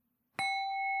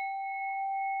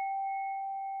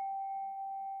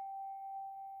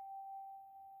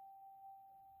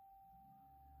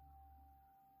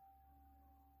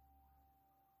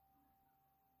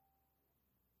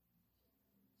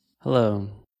Hello,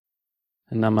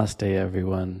 and namaste,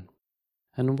 everyone,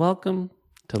 and welcome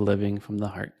to Living from the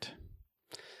Heart.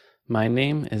 My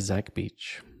name is Zach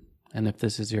Beach, and if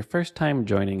this is your first time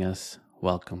joining us,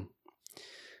 welcome.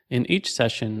 In each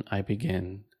session, I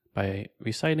begin by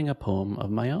reciting a poem of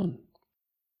my own,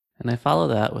 and I follow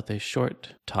that with a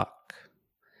short talk,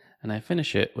 and I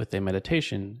finish it with a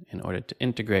meditation in order to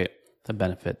integrate the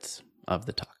benefits of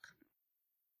the talk.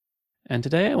 And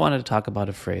today I wanted to talk about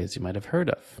a phrase you might have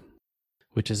heard of,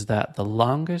 which is that the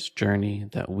longest journey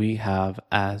that we have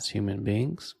as human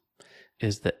beings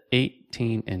is the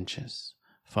 18 inches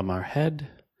from our head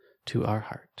to our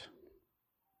heart.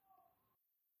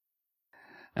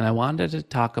 And I wanted to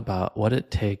talk about what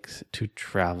it takes to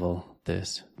travel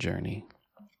this journey.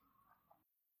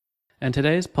 And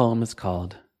today's poem is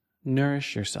called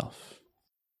Nourish Yourself.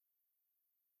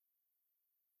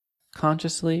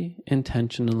 Consciously,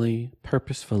 intentionally,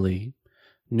 purposefully,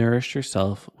 nourish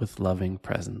yourself with loving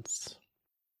presence.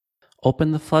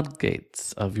 Open the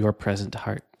floodgates of your present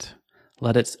heart.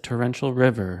 Let its torrential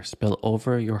river spill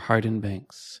over your hardened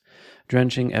banks,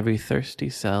 drenching every thirsty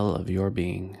cell of your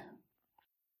being.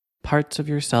 Parts of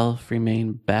yourself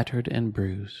remain battered and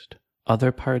bruised,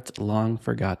 other parts long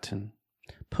forgotten,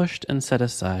 pushed and set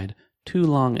aside, too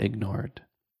long ignored.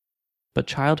 But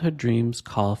childhood dreams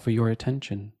call for your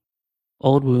attention.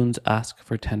 Old wounds ask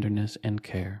for tenderness and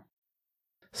care.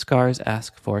 Scars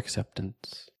ask for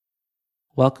acceptance.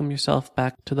 Welcome yourself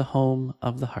back to the home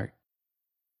of the heart.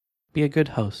 Be a good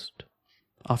host.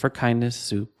 Offer kindness,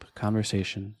 soup,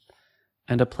 conversation,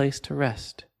 and a place to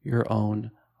rest your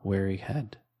own weary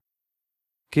head.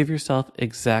 Give yourself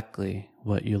exactly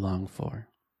what you long for.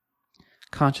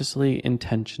 Consciously,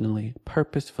 intentionally,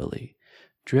 purposefully,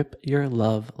 drip your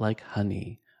love like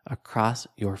honey across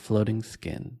your floating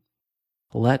skin.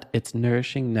 Let its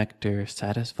nourishing nectar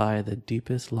satisfy the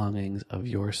deepest longings of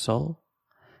your soul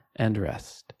and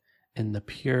rest in the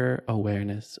pure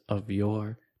awareness of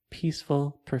your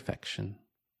peaceful perfection.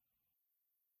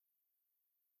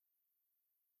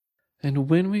 And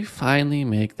when we finally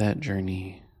make that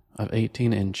journey of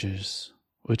 18 inches,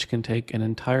 which can take an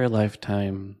entire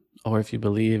lifetime, or if you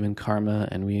believe in karma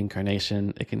and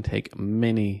reincarnation, it can take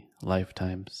many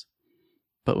lifetimes.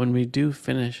 But when we do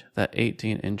finish that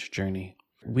 18-inch journey,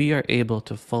 we are able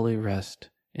to fully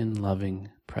rest in loving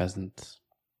presence.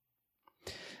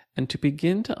 And to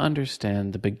begin to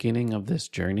understand the beginning of this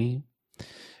journey,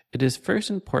 it is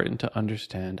first important to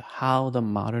understand how the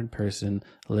modern person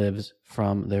lives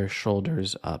from their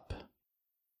shoulders up.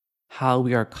 How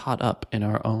we are caught up in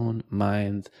our own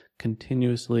minds,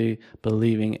 continuously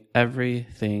believing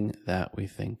everything that we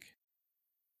think.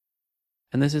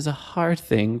 And this is a hard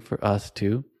thing for us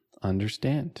to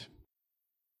understand.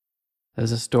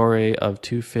 There's a story of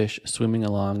two fish swimming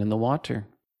along in the water,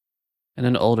 and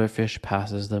an older fish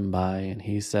passes them by, and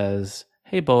he says,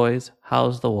 "Hey boys,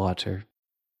 how's the water?"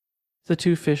 The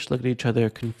two fish look at each other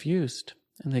confused,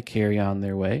 and they carry on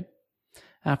their way.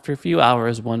 After a few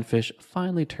hours, one fish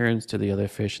finally turns to the other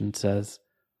fish and says,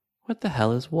 "What the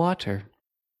hell is water?"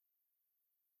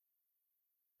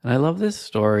 And I love this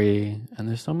story, and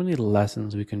there's so many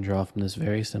lessons we can draw from this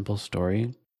very simple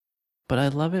story. But I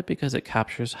love it because it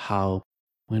captures how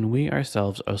when we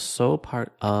ourselves are so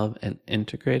part of and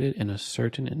integrated in a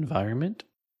certain environment,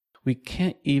 we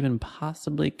can't even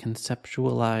possibly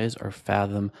conceptualize or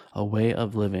fathom a way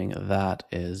of living that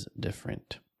is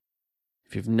different.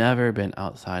 If you've never been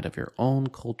outside of your own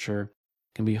culture,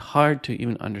 it can be hard to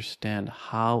even understand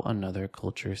how another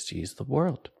culture sees the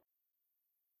world.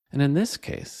 And in this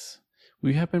case,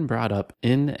 we have been brought up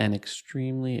in an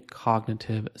extremely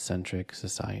cognitive-centric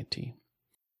society.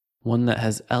 One that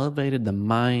has elevated the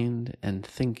mind and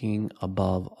thinking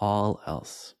above all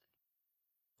else.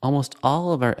 Almost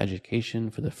all of our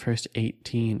education for the first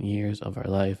 18 years of our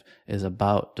life is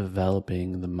about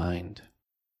developing the mind.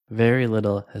 Very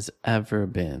little has ever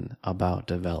been about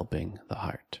developing the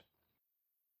heart.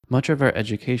 Much of our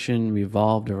education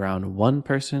revolved around one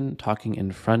person talking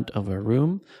in front of a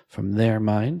room from their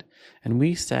mind, and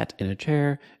we sat in a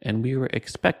chair and we were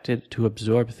expected to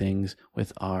absorb things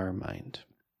with our mind.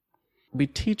 We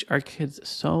teach our kids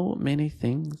so many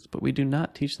things, but we do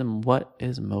not teach them what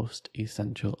is most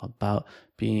essential about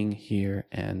being here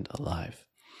and alive.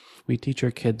 We teach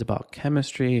our kids about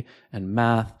chemistry and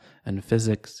math and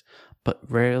physics, but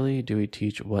rarely do we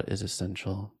teach what is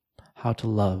essential: how to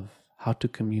love, how to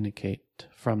communicate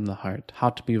from the heart, how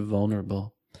to be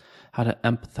vulnerable, how to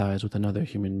empathize with another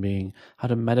human being, how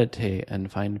to meditate and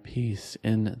find peace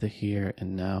in the here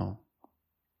and now.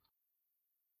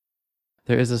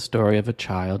 There is a story of a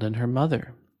child and her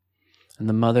mother. and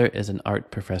the mother is an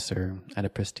art professor at a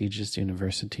prestigious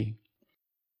university.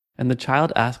 And the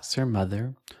child asks her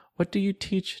mother, "What do you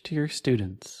teach to your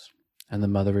students?" And the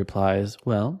mother replies,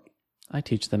 "Well, I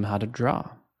teach them how to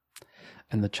draw."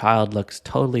 And the child looks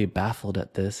totally baffled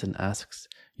at this and asks,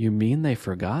 "You mean they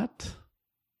forgot?"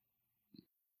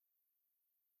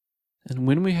 And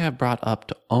when we have brought up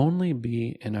to only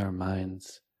be in our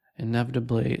minds,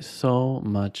 inevitably so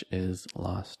much is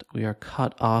lost. We are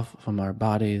cut off from our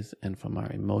bodies and from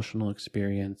our emotional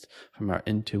experience, from our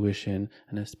intuition,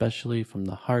 and especially from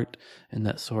the heart and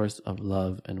that source of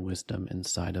love and wisdom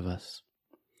inside of us.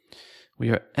 We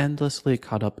are endlessly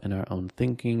caught up in our own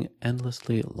thinking,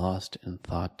 endlessly lost in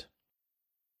thought.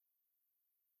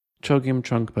 Chogyam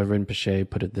Trungpa Rinpoche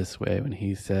put it this way when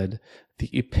he said, "The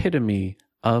epitome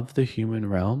of the human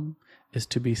realm is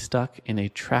to be stuck in a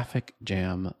traffic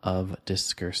jam of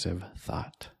discursive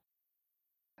thought."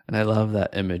 And I love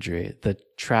that imagery, the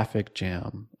traffic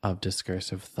jam of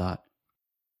discursive thought.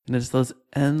 And it's those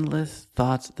endless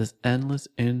thoughts, this endless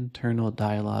internal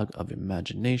dialogue of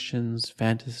imaginations,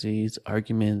 fantasies,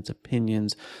 arguments,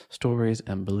 opinions, stories,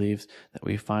 and beliefs that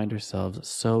we find ourselves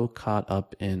so caught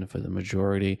up in for the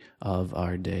majority of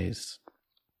our days.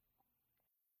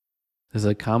 There's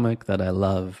a comic that I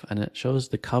love, and it shows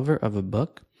the cover of a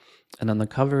book, and on the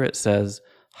cover it says,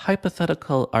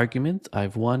 "Hypothetical Arguments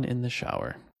I've Won in the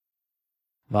Shower."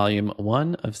 Volume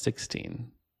 1 of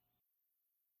 16.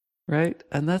 Right?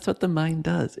 And that's what the mind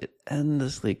does. It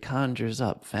endlessly conjures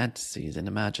up fantasies and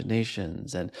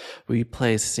imaginations and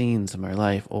replays scenes from our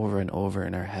life over and over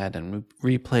in our head and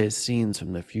replays scenes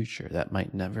from the future that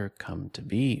might never come to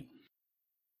be.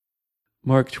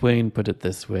 Mark Twain put it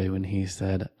this way when he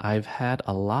said, "I've had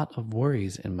a lot of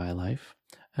worries in my life,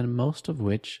 and most of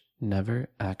which never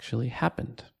actually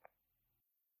happened."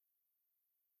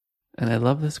 And I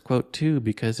love this quote too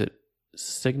because it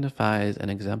signifies and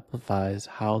exemplifies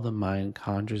how the mind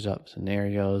conjures up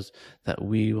scenarios that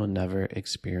we will never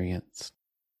experience.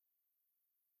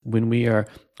 When we are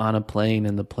on a plane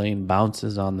and the plane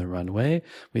bounces on the runway,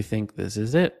 we think, "This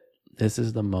is it. This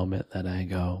is the moment that I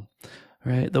go."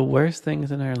 Right? The worst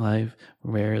things in our life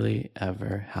rarely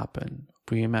ever happen.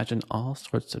 We imagine all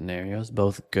sorts of scenarios,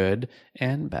 both good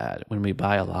and bad. When we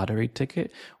buy a lottery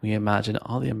ticket, we imagine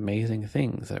all the amazing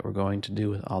things that we're going to do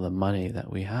with all the money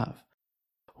that we have.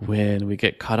 When we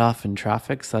get cut off in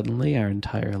traffic, suddenly our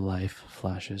entire life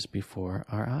flashes before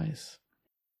our eyes.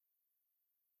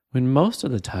 When most of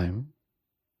the time,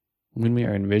 when we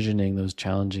are envisioning those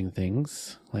challenging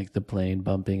things, like the plane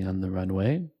bumping on the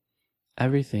runway,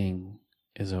 everything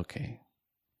is okay.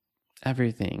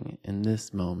 Everything in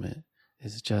this moment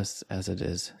is just as it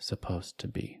is supposed to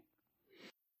be.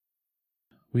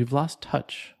 We've lost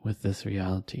touch with this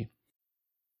reality.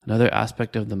 Another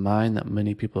aspect of the mind that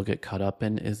many people get caught up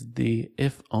in is the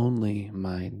if-only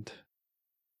mind.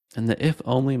 And the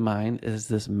if-only mind is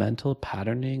this mental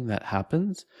patterning that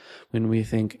happens when we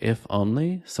think if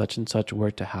only such and such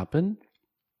were to happen,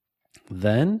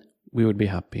 then we would be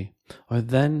happy, or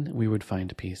then we would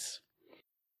find peace.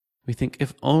 We think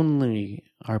if only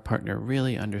our partner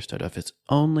really understood, if it's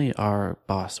only our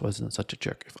boss wasn't such a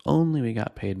jerk, if only we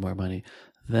got paid more money,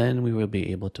 then we will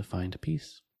be able to find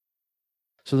peace.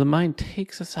 So the mind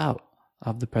takes us out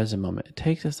of the present moment. It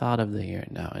takes us out of the here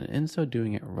and now. And in so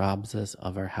doing, it robs us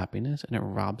of our happiness and it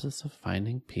robs us of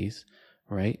finding peace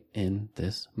right in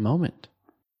this moment.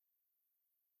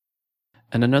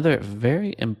 And another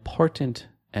very important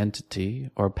entity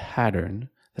or pattern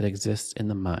that exists in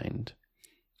the mind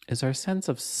is our sense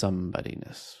of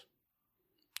somebodyness,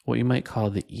 what you might call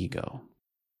the ego.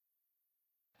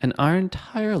 And our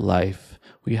entire life,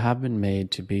 we have been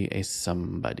made to be a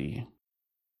somebody.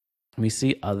 We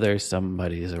see other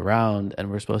somebodies around,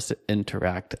 and we're supposed to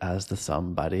interact as the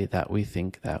somebody that we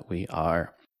think that we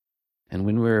are. And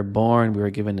when we were born, we were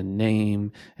given a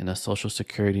name and a social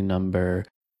security number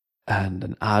and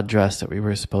an address that we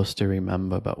were supposed to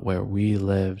remember about where we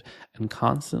lived. And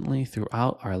constantly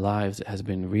throughout our lives, it has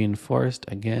been reinforced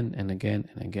again and again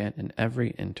and again in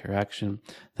every interaction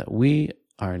that we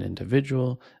are an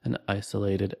individual, an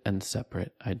isolated and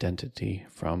separate identity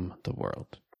from the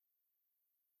world.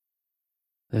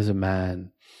 There's a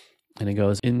man, and he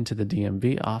goes into the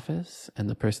DMV office, and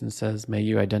the person says, "May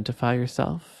you identify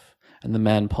yourself?" And the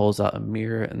man pulls out a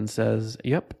mirror and says,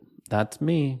 "Yep, that's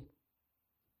me."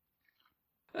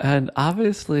 And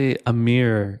obviously, a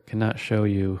mirror cannot show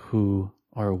you who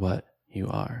or what you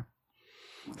are.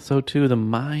 So too, the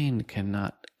mind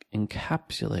cannot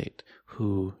encapsulate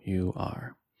who you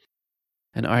are.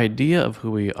 And our idea of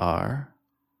who we are,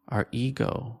 our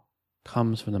ego,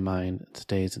 comes from the mind and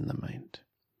stays in the mind.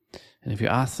 And if you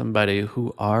ask somebody,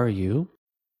 who are you?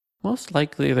 Most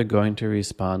likely they're going to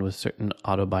respond with certain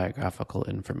autobiographical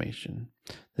information.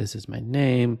 This is my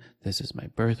name. This is my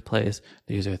birthplace.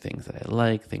 These are things that I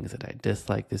like, things that I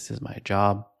dislike. This is my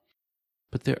job.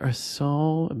 But there are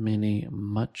so many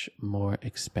much more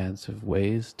expansive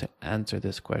ways to answer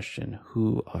this question,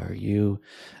 who are you?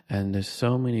 And there's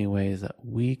so many ways that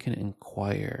we can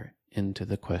inquire into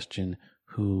the question,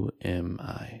 who am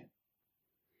I?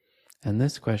 And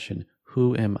this question,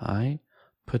 who am I,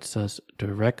 puts us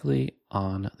directly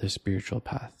on the spiritual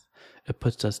path. It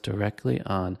puts us directly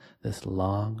on this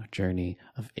long journey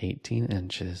of 18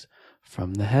 inches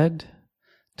from the head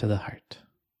to the heart.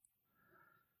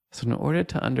 So in order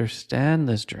to understand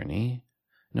this journey,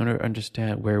 in order to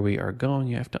understand where we are going,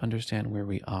 you have to understand where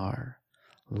we are.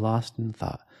 Lost in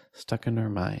thought, stuck in our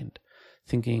mind,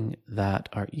 thinking that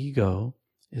our ego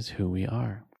is who we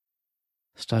are.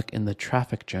 Stuck in the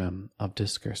traffic jam of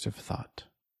discursive thought.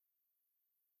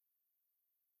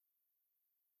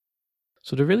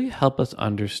 So to really help us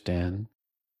understand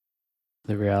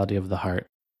the reality of the heart,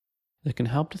 it can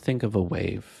help to think of a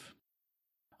wave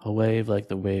like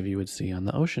the wave you would see on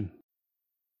the ocean.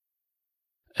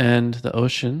 And the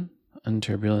ocean, in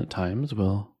turbulent times,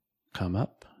 will come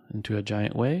up into a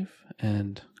giant wave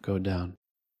and go down.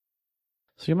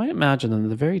 So you might imagine that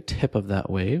the very tip of that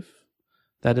wave,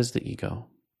 that is the ego.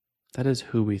 That is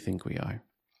who we think we are.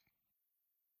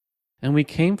 And we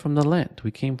came from the land.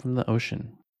 We came from the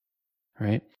ocean,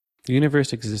 right? The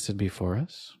universe existed before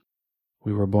us.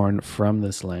 We were born from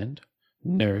this land,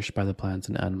 nourished by the plants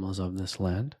and animals of this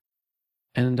land.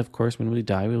 And of course, when we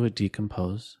die, we would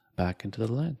decompose back into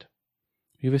the land.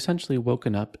 We've essentially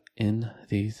woken up in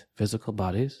these physical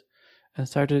bodies and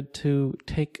started to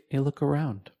take a look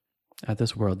around at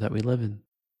this world that we live in.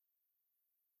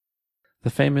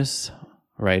 The famous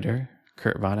writer,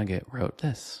 Kurt Vonnegut, wrote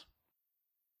this: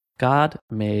 God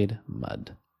made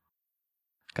mud.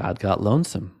 God got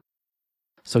lonesome.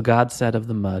 So God said of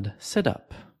the mud, sit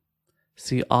up.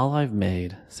 See all I've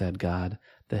made, said God,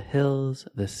 the hills,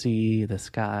 the sea, the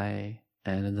sky,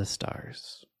 and the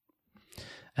stars.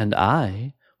 And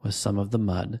I was some of the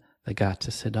mud that got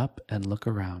to sit up and look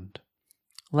around.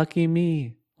 Lucky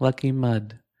me, lucky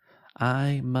mud.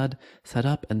 I, mud, sat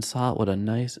up and saw what a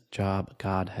nice job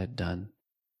God had done.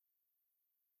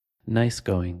 Nice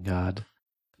going, God.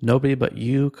 Nobody but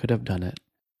you could have done it.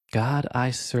 God,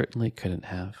 I certainly couldn't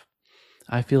have.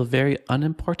 I feel very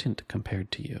unimportant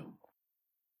compared to you.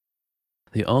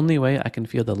 The only way I can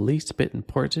feel the least bit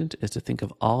important is to think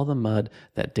of all the mud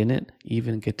that didn't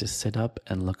even get to sit up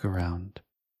and look around.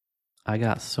 I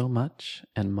got so much,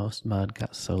 and most mud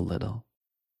got so little.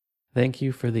 Thank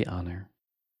you for the honor.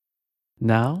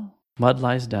 Now, mud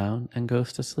lies down and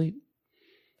goes to sleep.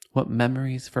 What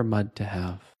memories for mud to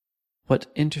have. What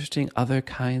interesting other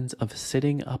kinds of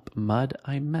sitting up mud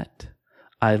I met.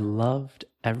 I loved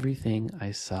everything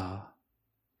I saw.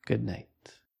 Good night.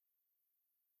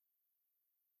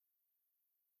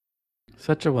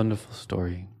 Such a wonderful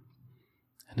story.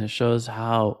 And it shows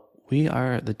how we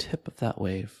are the tip of that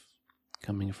wave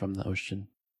coming from the ocean.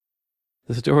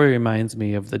 The story reminds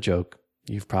me of the joke.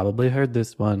 You've probably heard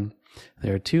this one.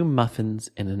 There are two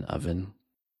muffins in an oven.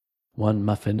 One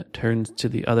muffin turns to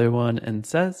the other one and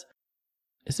says,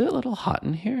 "Is it a little hot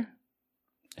in here?"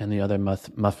 And the other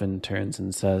muffin turns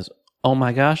and says, "Oh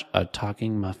my gosh, a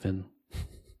talking muffin."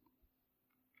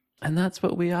 And that's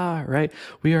what we are, right?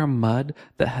 We are mud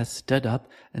that has stood up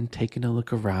and taken a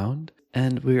look around.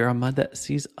 And we are mud that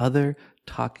sees other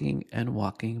talking and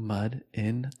walking mud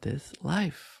in this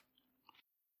life.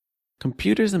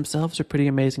 Computers themselves are pretty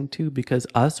amazing too, because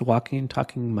us walking and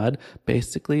talking mud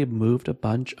basically moved a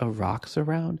bunch of rocks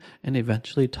around and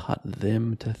eventually taught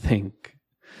them to think,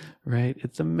 right?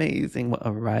 It's amazing what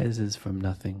arises from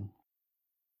nothing.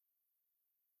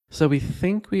 So we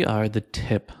think we are the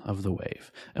tip of the wave,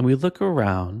 and we look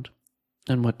around,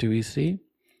 and what do we see?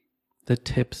 The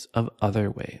tips of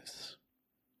other waves.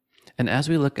 And as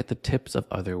we look at the tips of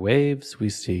other waves, we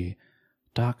see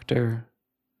doctor,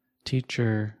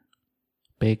 teacher,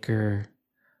 baker,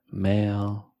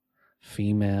 male,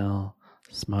 female,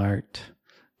 smart,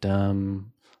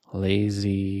 dumb,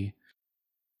 lazy,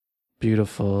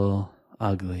 beautiful,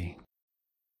 ugly.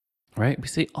 Right? We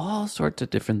see all sorts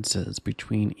of differences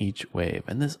between each wave.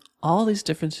 And all these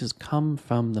differences come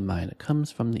from the mind. It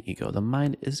comes from the ego. The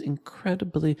mind is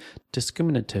incredibly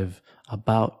discriminative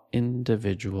about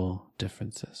individual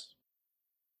differences.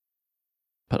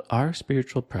 But our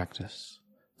spiritual practice,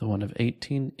 the one of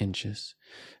 18 inches,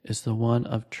 is the one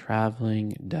of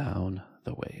traveling down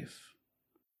the wave.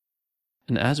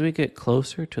 And as we get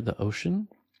closer to the ocean,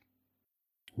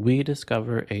 we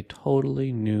discover a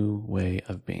totally new way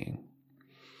of being.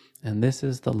 And this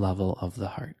is the level of the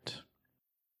heart.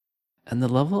 And the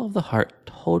level of the heart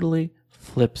totally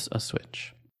flips a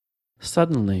switch.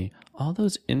 Suddenly, all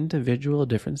those individual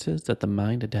differences that the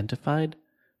mind identified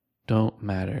don't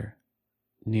matter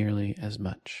nearly as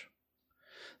much.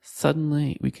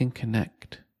 Suddenly, we can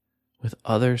connect with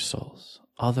other souls,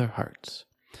 other hearts.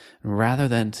 And rather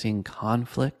than seeing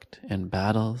conflict and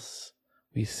battles,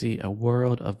 we see a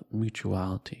world of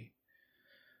mutuality.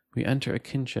 We enter a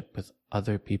kinship with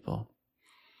other people.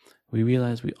 We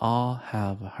realize we all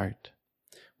have a heart.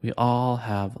 We all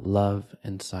have love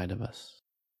inside of us.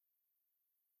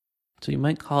 So you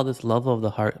might call this level of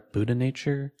the heart Buddha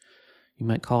nature. You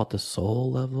might call it the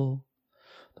soul level.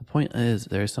 The point is,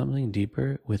 there's something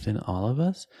deeper within all of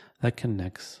us that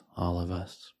connects all of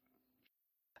us.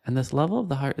 And this level of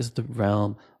the heart is the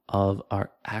realm of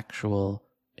our actual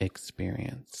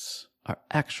experience. Our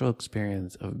actual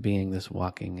experience of being this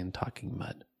walking and talking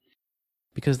mud.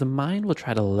 Because the mind will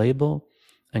try to label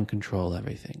and control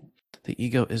everything. The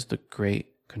ego is the great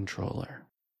controller.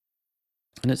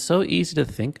 And it's so easy to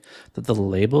think that the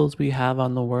labels we have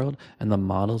on the world and the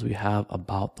models we have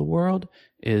about the world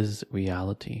is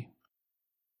reality,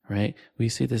 right? We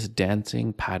see this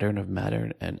dancing pattern of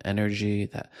matter and energy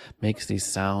that makes these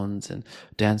sounds and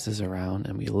dances around,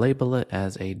 and we label it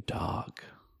as a dog,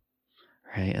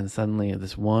 right? And suddenly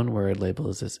this one word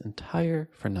labels this entire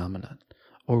phenomenon,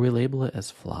 or we label it as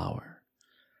flower.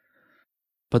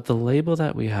 But the label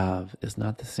that we have is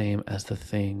not the same as the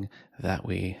thing that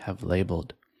we have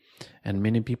labeled. And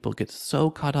many people get so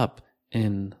caught up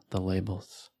in the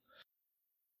labels.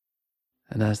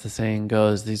 And as the saying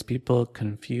goes, these people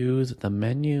confuse the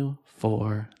menu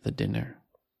for the dinner.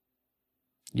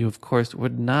 You, of course,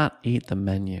 would not eat the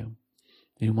menu.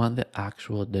 You want the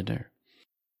actual dinner.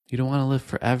 You don't want to live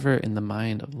forever in the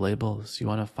mind of labels. You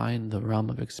want to find the realm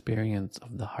of experience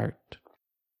of the heart.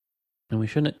 And we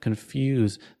shouldn't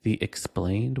confuse the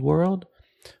explained world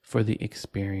for the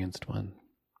experienced one.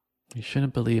 We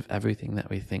shouldn't believe everything that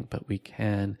we think, but we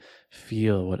can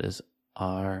feel what is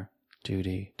our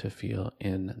duty to feel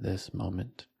in this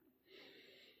moment.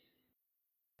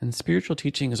 And spiritual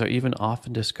teachings are even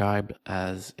often described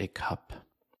as a cup.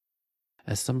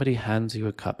 As somebody hands you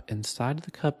a cup, inside of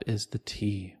the cup is the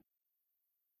tea.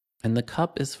 And the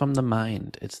cup is from the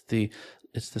mind. It's the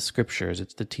scriptures,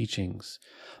 it's the teachings.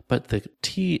 But the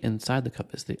tea inside the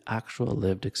cup is the actual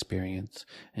lived experience.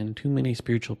 And too many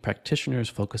spiritual practitioners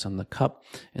focus on the cup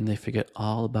and they forget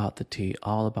all about the tea,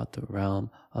 all about the realm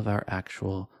of our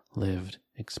actual lived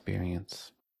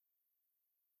experience.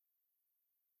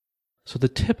 So the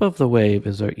tip of the wave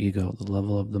is our ego, the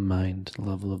level of the mind, the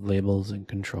level of labels and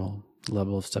control, the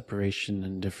level of separation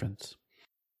and difference.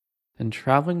 And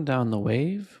traveling down the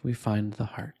wave, we find the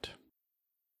heart.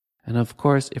 And of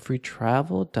course, if we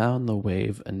travel down the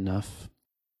wave enough,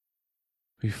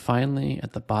 we finally,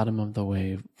 at the bottom of the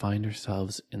wave, find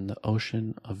ourselves in the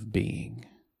ocean of being,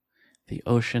 the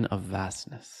ocean of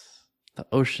vastness, the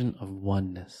ocean of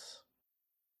oneness.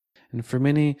 And for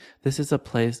many, this is a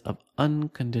place of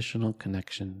unconditional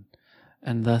connection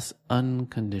and thus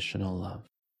unconditional love.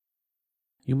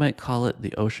 You might call it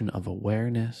the ocean of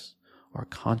awareness or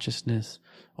consciousness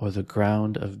or the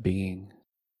ground of being.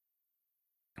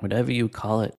 Whatever you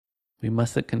call it, we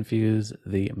mustn't confuse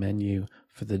the menu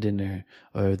for the dinner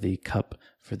or the cup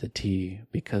for the tea,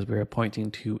 because we are pointing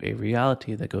to a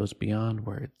reality that goes beyond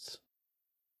words.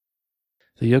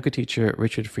 The yoga teacher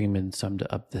Richard Freeman summed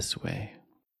it up this way,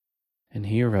 and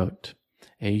he wrote,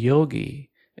 "A yogi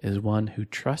is one who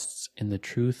trusts in the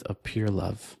truth of pure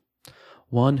love,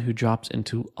 one who drops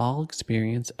into all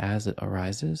experience as it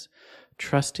arises,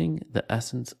 trusting the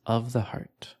essence of the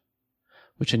heart,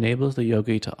 which enables the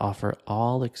yogi to offer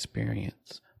all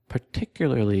experience,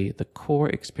 particularly the core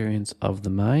experience of the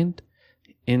mind,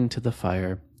 into the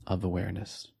fire of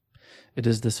awareness. It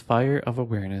is this fire of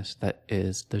awareness that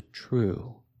is the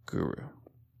true guru."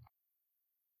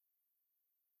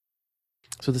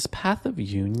 So this path of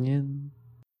union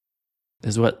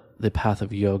is what the path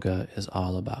of yoga is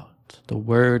all about. The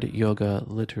word yoga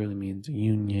literally means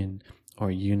union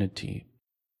or unity.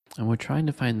 And we're trying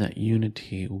to find that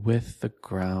unity with the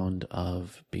ground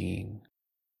of being.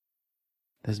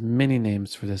 There's many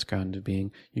names for this ground of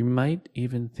being. You might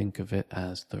even think of it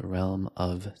as the realm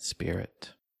of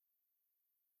spirit.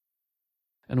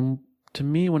 And to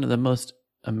me, one of the most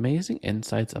amazing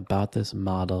insights about this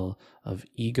model of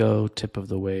ego, tip of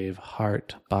the wave,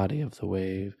 heart, body of the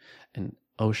wave, and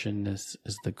oceanness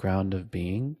is the ground of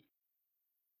being,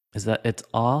 is that it's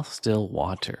all still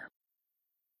water.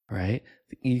 right?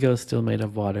 The ego is still made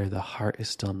of water, the heart is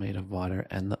still made of water,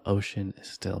 and the ocean is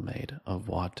still made of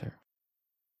water.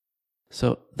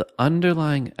 So the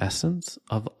underlying essence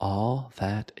of all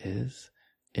that is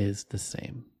the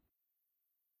same.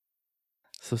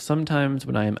 So sometimes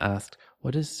when I am asked,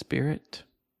 what is spirit?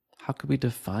 How could we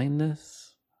define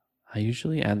this? I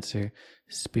usually answer,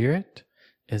 spirit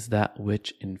is that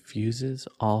which infuses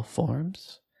all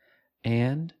forms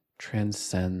and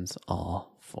transcends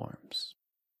all forms.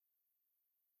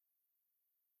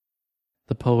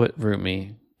 The poet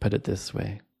Rumi put it this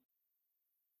way: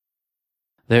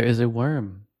 there is a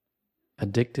worm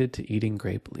addicted to eating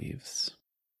grape leaves.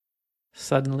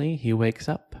 Suddenly he wakes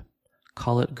up.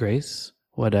 Call it grace,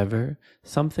 whatever,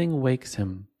 something wakes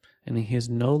him, and he is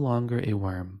no longer a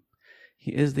worm.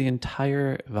 He is the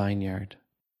entire vineyard,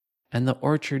 and the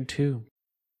orchard too,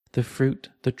 the fruit,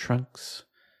 the trunks,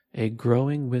 a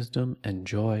growing wisdom and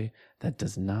joy that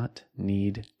does not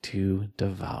need to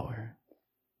devour.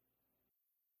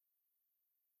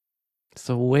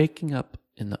 So waking up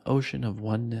in the ocean of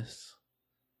oneness,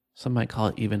 some might call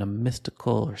it even a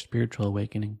mystical or spiritual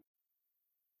awakening,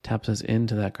 taps us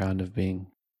into that ground of being.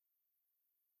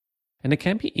 And it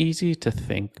can be easy to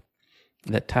think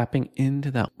that tapping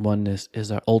into that oneness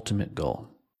is our ultimate goal.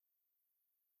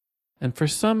 And for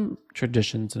some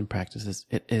traditions and practices,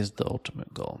 it is the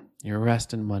ultimate goal. You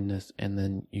rest in oneness and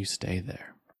then you stay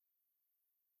there.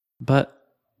 But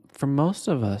for most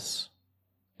of us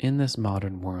in this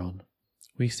modern world,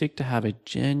 we seek to have a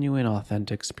genuine,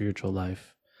 authentic spiritual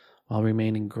life while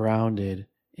remaining grounded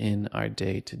in our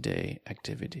day-to-day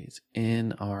activities,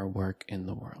 in our work in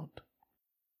the world.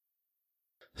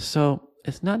 So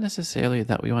it's not necessarily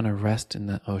that we want to rest in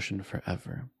that ocean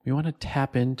forever. We want to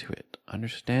tap into it,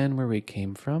 understand where we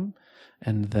came from,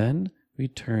 and then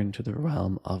return to the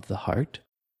realm of the heart,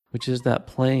 which is that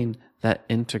plane that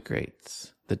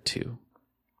integrates the two,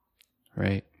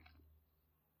 right?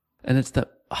 And it's the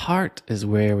heart is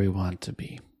where we want to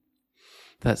be.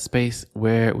 That space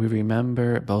where we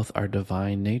remember both our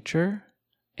divine nature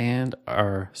and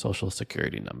our social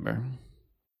security number.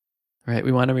 Right?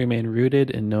 We want to remain rooted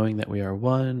in knowing that we are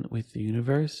one with the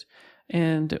universe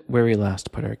and where we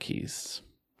last put our keys,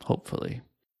 hopefully.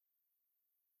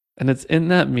 And it's in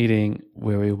that meeting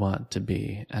where we want to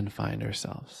be and find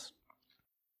ourselves.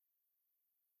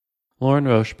 Loren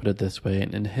Roche put it this way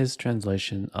in his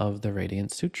translation of the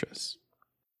Radiant Sutras.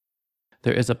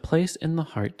 There is a place in the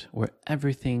heart where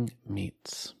everything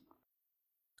meets.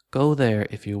 Go there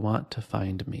if you want to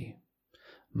find me.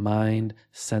 Mind,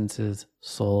 senses,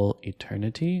 soul,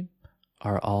 eternity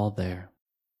are all there.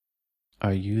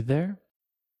 Are you there?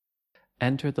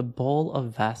 Enter the bowl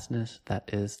of vastness that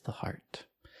is the heart.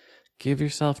 Give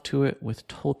yourself to it with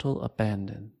total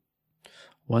abandon.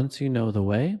 Once you know the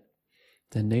way,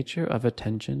 the nature of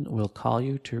attention will call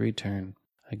you to return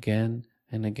again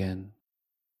and again,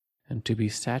 and to be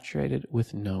saturated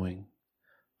with knowing,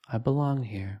 I belong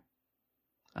here.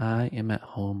 I am at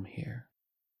home here.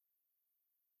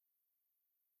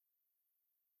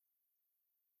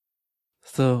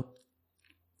 So,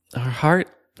 our heart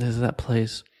is that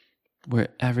place where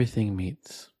everything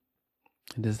meets.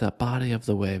 It is that body of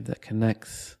the wave that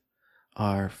connects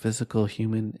our physical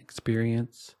human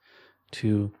experience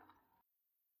to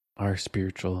our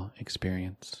spiritual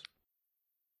experience.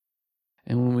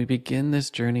 And when we begin this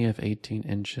journey of 18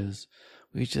 inches,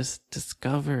 we just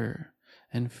discover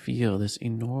and feel this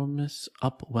enormous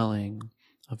upwelling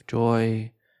of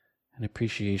joy and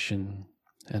appreciation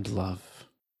and love.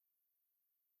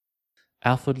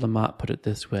 Alfred Lamott put it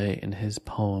this way in his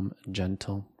poem,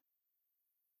 Gentle.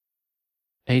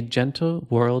 A gentle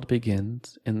world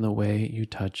begins in the way you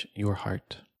touch your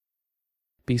heart.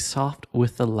 Be soft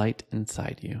with the light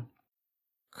inside you.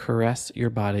 Caress your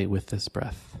body with this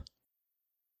breath.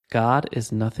 God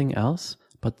is nothing else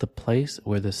but the place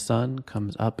where the sun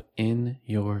comes up in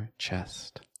your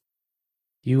chest.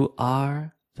 You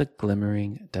are the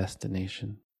glimmering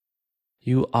destination.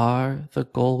 You are the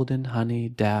golden honey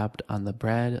dabbed on the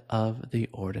bread of the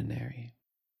ordinary.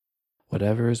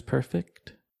 Whatever is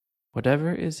perfect,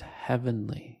 whatever is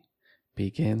heavenly,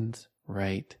 begins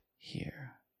right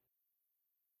here.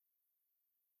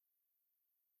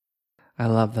 I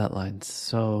love that line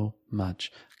so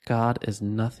much. God is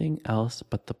nothing else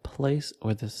but the place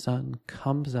where the sun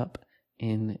comes up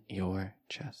in your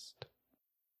chest.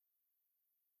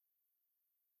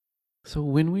 So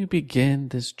when we begin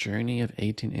this journey of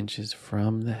 18 inches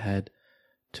from the head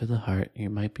to the heart, you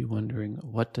might be wondering,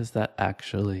 what does that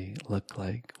actually look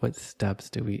like? What steps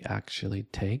do we actually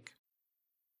take?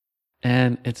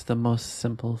 And it's the most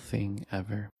simple thing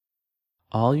ever.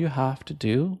 All you have to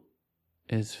do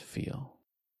is feel.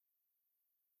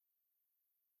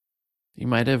 You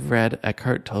might have read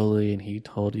Eckhart Tolle and he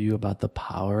told you about the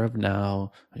power of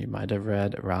now. You might have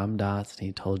read Ram Dass and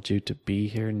he told you to be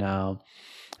here now.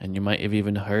 And you might have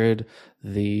even heard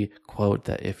the quote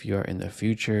that if you're in the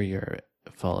future, you're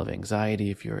full of anxiety.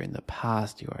 If you're in the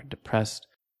past, you are depressed.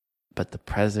 But the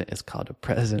present is called a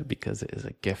present because it is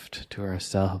a gift to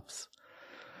ourselves.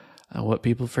 And what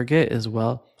people forget is,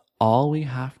 well, all we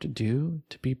have to do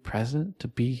to be present, to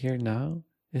be here now,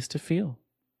 is to feel.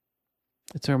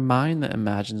 It's our mind that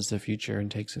imagines the future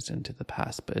and takes us into the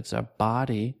past, but it's our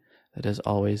body that is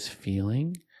always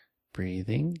feeling,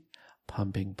 breathing,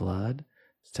 pumping blood,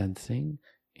 sensing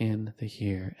in the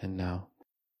here and now.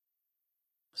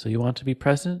 So you want to be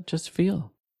present? Just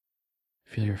feel.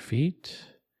 Feel your feet.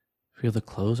 Feel the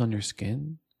clothes on your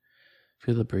skin.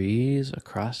 Feel the breeze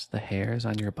across the hairs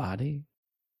on your body.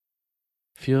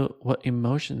 Feel what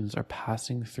emotions are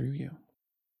passing through you.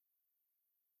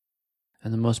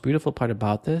 And the most beautiful part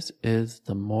about this is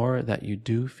the more that you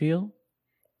do feel,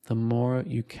 the more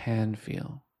you can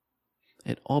feel.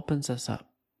 It opens us up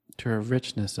to a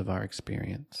richness of our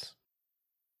experience.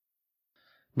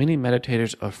 Many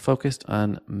meditators are focused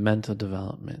on mental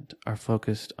development, are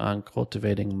focused on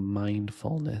cultivating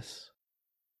mindfulness.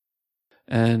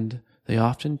 And they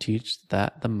often teach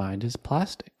that the mind is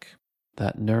plastic,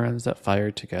 that neurons that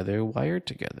fire together wire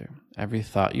together. Every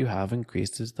thought you have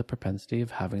increases the propensity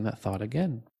of having that thought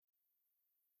again.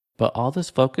 But all this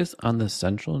focus on the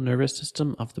central nervous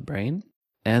system of the brain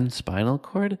and spinal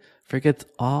cord forgets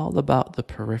all about the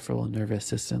peripheral nervous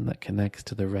system that connects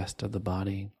to the rest of the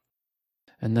body.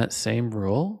 And that same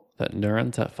rule, that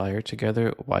neurons that fire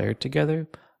together wire together,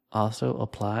 also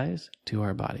applies to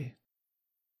our body.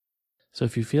 So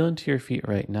if you feel into your feet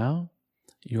right now,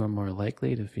 you are more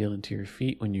likely to feel into your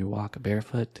feet when you walk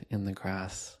barefoot in the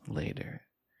grass later.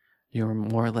 You are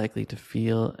more likely to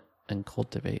feel and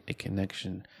cultivate a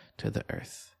connection to the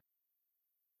earth.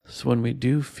 So when we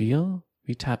do feel,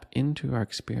 we tap into our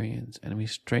experience and we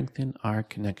strengthen our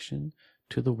connection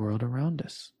to the world around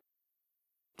us.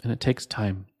 And it takes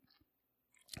time.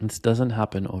 This doesn't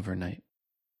happen overnight.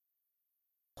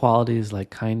 Qualities like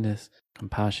kindness,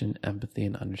 compassion, empathy,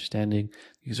 and understanding,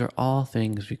 these are all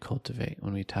things we cultivate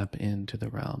when we tap into the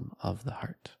realm of the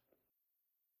heart.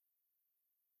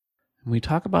 When we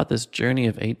talk about this journey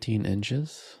of 18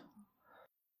 inches,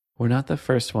 we're not the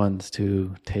first ones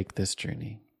to take this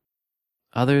journey.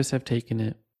 Others have taken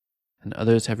it, and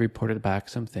others have reported back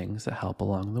some things that help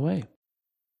along the way.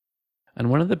 And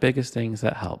one of the biggest things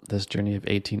that help this journey of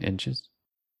 18 inches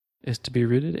is to be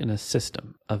rooted in a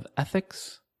system of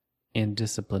ethics and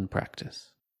discipline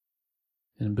practice.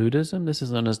 In Buddhism, this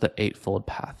is known as the Eightfold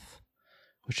Path,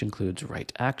 which includes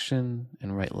right action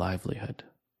and right livelihood.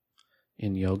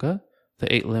 In yoga,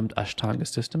 the eight-limbed Ashtanga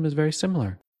system is very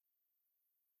similar.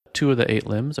 Two of the 8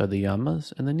 limbs are the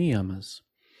yamas and the niyamas.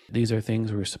 These are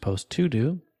things we're supposed to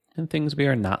do and things we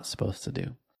are not supposed to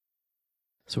do.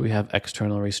 So we have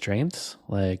external restraints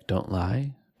like don't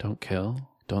lie, don't kill,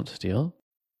 don't steal.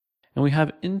 And we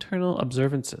have internal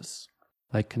observances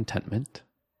like contentment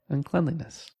and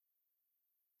cleanliness.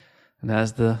 And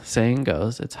as the saying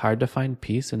goes, it's hard to find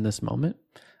peace in this moment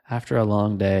after a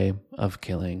long day of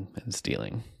killing and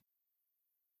stealing.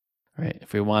 Right?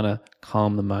 If we want to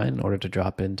calm the mind in order to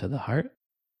drop into the heart,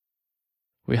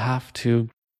 we have to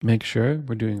make sure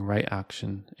we're doing right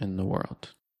action in the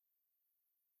world.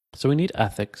 So we need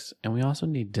ethics and we also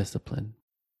need discipline.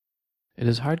 It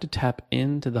is hard to tap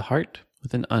into the heart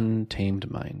with an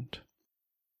untamed mind.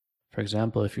 For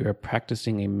example, if you are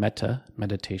practicing a metta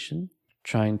meditation,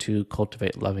 trying to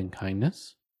cultivate loving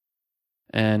kindness,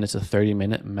 and it's a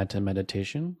 30-minute metta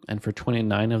meditation, and for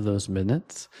 29 of those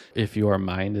minutes, if your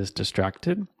mind is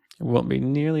distracted, it won't be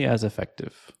nearly as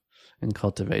effective in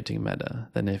cultivating metta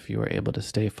than if you are able to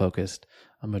stay focused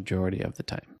a majority of the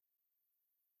time.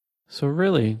 So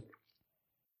really,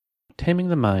 taming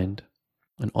the mind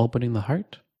and opening the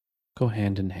heart go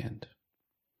hand in hand.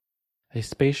 A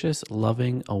spacious,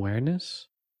 loving awareness,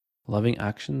 loving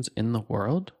actions in the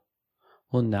world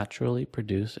will naturally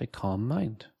produce a calm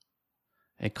mind.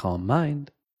 A calm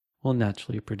mind will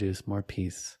naturally produce more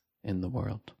peace in the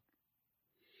world.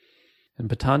 In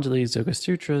Patanjali's Yoga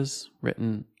Sutras,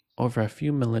 written over a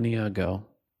few millennia ago,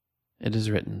 it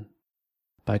is written,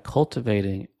 by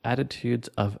cultivating attitudes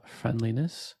of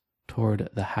friendliness toward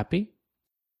the happy,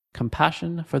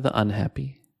 compassion for the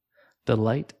unhappy,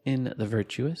 delight in the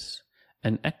virtuous,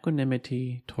 and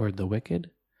equanimity toward the wicked,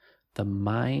 the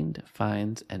mind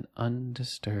finds an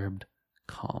undisturbed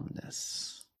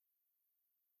calmness.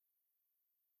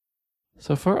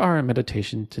 So for our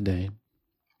meditation today,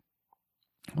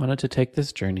 I wanted to take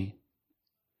this journey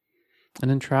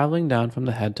And in traveling down from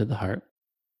the head to the heart,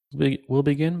 we'll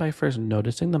begin by first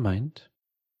noticing the mind,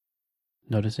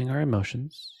 noticing our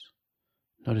emotions,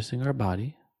 noticing our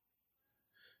body,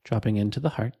 dropping into the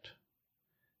heart,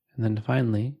 and then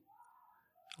finally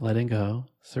letting go,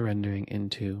 surrendering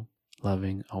into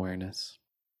loving awareness.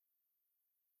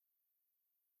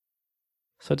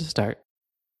 So to start,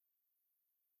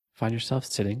 find yourself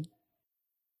sitting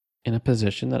in a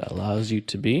position that allows you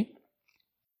to be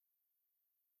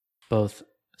both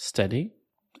steady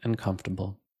and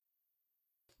comfortable,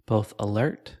 both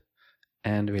alert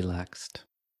and relaxed,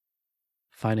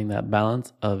 finding that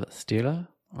balance of sthira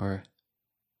or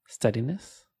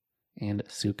steadiness and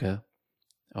sukha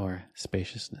or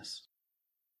spaciousness.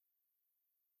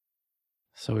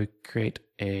 So we create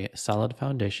a solid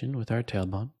foundation with our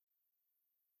tailbone.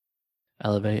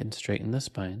 Elevate and straighten the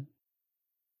spine.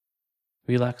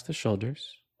 Relax the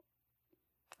shoulders.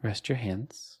 Rest your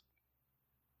hands.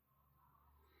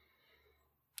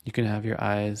 You can have your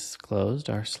eyes closed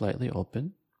or slightly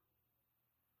open.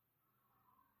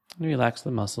 And relax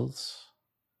the muscles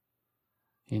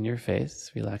in your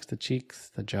face. Relax the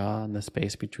cheeks, the jaw, and the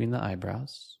space between the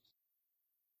eyebrows.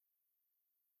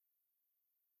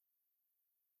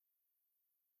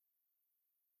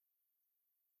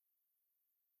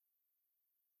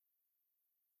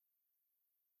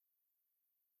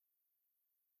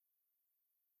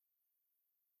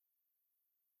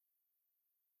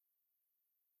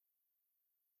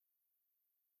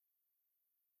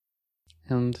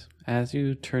 And as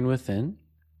you turn within,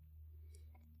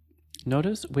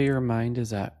 notice where your mind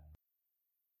is at.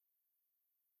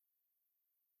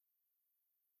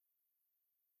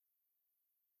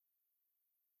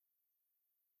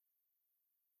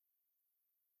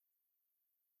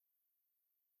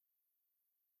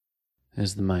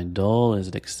 Is the mind dull? Is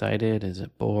it excited? Is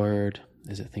it bored?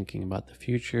 Is it thinking about the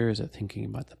future? Is it thinking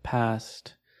about the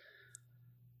past?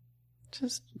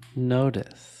 Just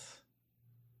notice.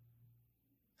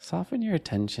 Soften your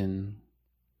attention.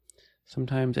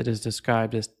 Sometimes it is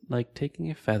described as like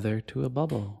taking a feather to a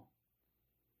bubble.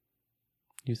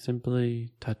 You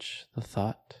simply touch the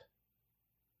thought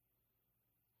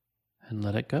and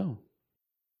let it go.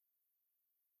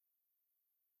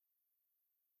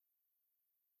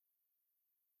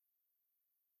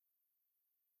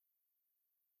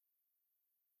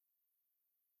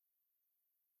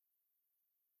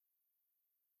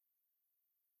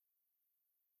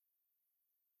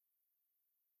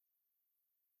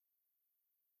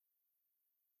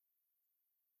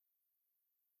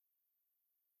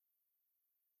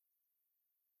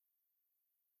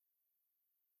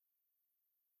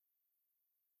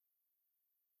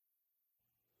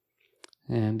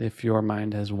 And if your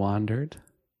mind has wandered,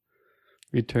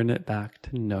 return it back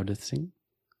to noticing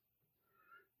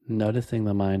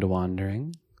the mind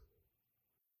wandering.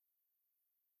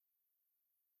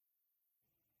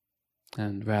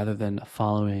 And rather than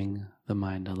following the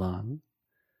mind along,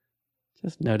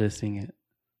 just noticing it,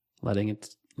 letting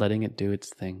it do its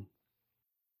thing.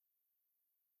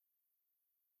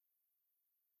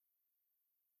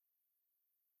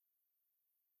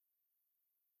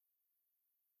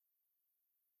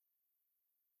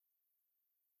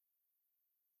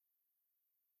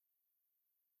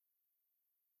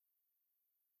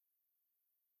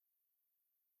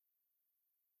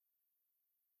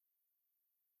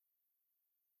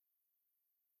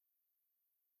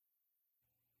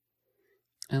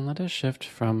 And let us shift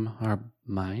from our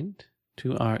mind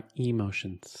to our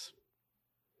emotions.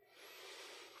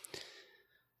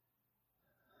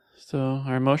 So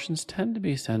our emotions tend to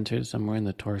be centered somewhere in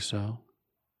the torso.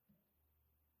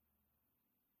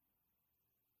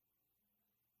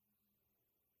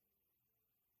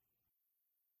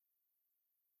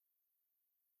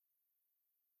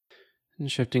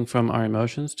 And shifting from our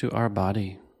emotions to our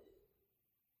body.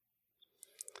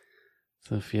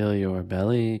 So feel your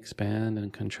belly expand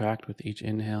and contract with each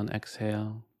inhale and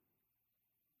exhale.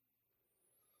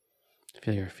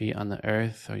 Feel your feet on the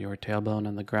earth or your tailbone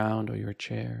on the ground or your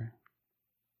chair.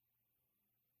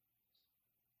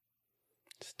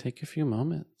 Just take a few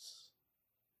moments.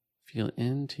 Feel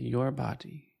into your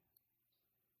body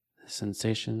the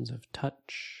sensations of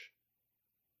touch,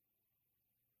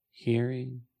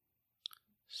 hearing,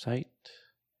 sight,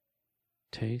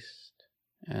 taste,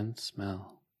 and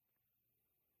smell.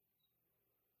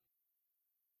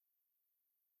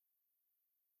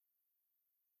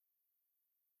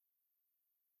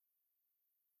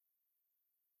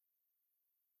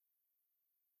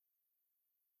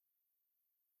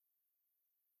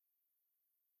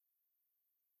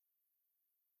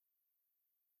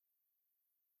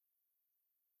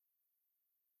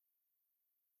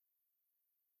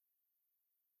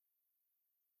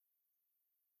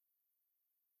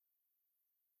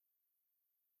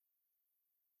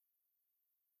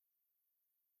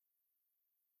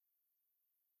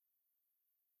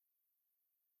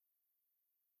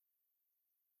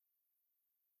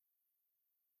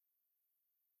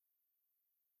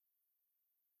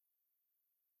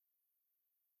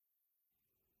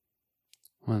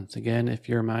 Once again, if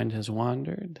your mind has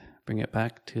wandered, bring it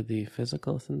back to the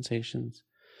physical sensations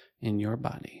in your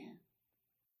body.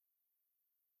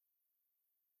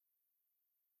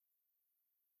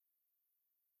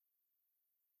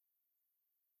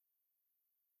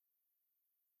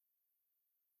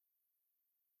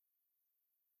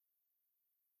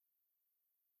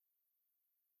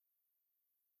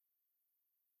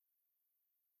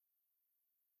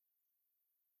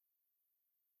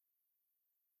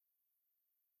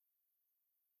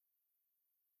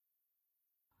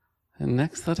 And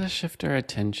next, let us shift our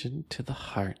attention to the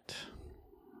heart,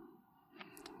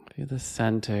 to the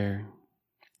center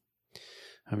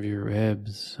of your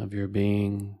ribs, of your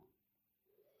being.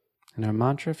 And our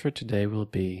mantra for today will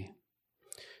be,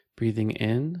 breathing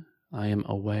in, I am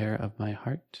aware of my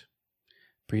heart.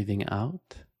 Breathing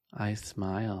out, I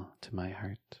smile to my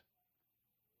heart.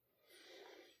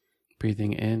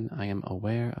 Breathing in, I am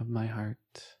aware of my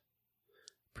heart.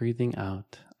 Breathing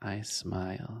out, I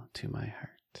smile to my heart.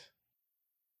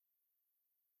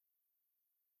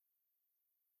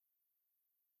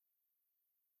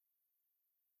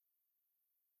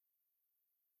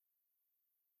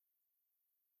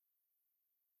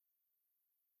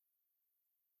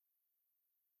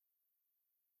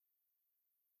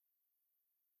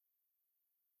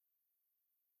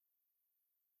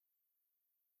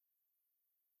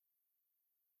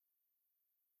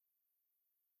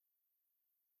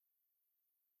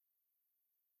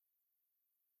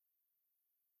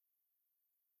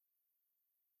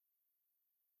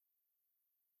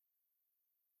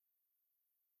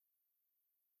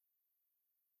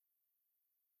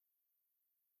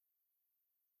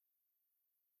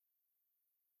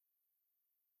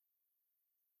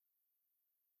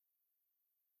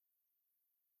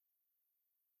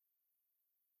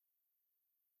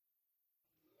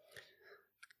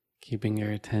 Keeping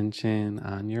your attention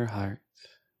on your heart,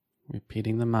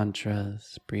 repeating the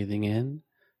mantras, breathing in,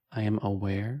 I am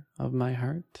aware of my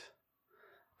heart.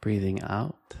 Breathing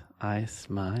out, I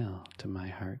smile to my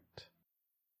heart.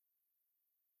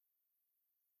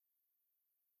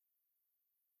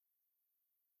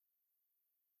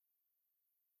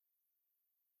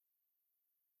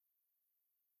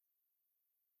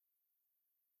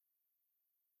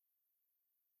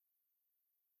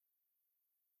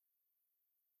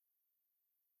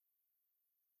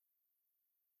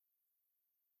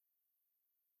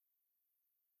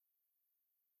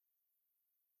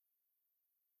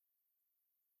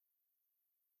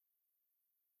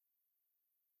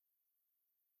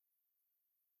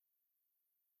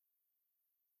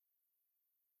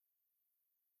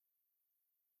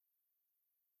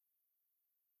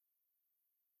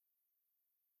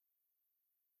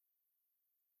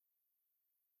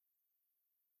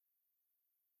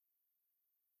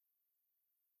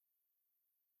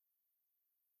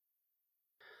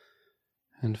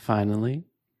 And finally,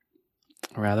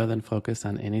 rather than focus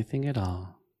on anything at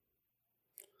all,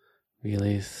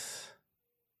 release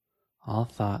all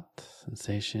thought,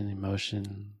 sensation,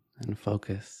 emotion, and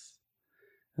focus,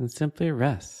 and simply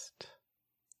rest.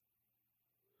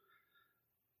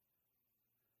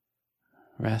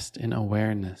 Rest in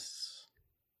awareness.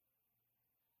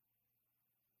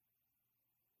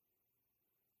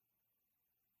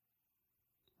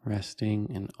 Resting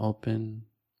in open,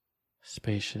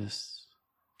 spacious,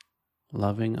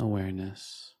 loving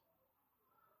awareness,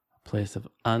 a place of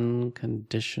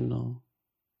unconditional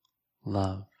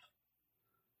love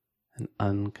and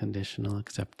unconditional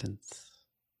acceptance.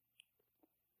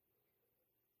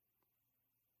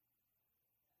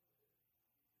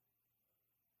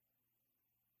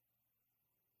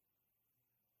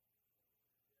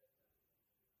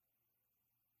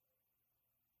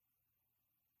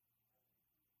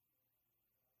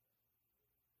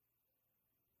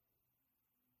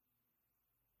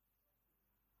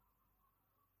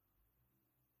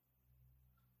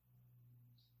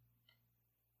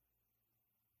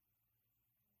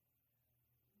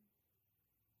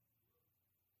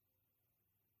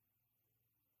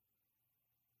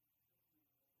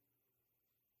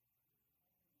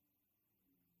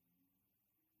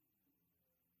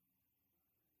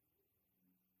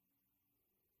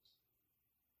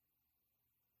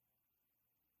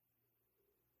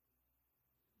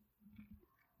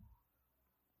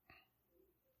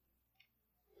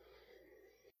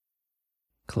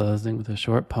 Closing with a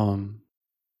short poem.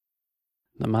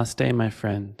 Namaste, my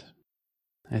friend.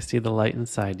 I see the light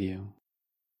inside you.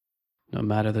 No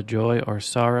matter the joy or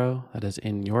sorrow that is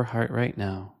in your heart right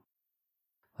now,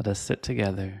 let us sit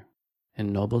together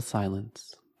in noble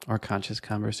silence or conscious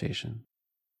conversation.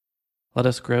 Let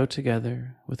us grow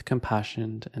together with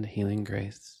compassion and healing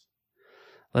grace.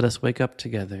 Let us wake up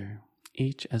together,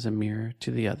 each as a mirror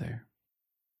to the other,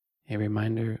 a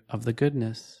reminder of the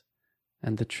goodness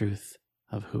and the truth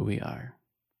of who we are.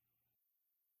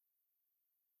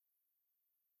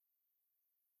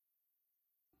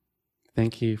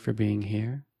 Thank you for being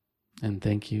here, and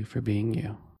thank you for being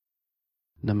you.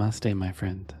 Namaste, my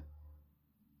friend.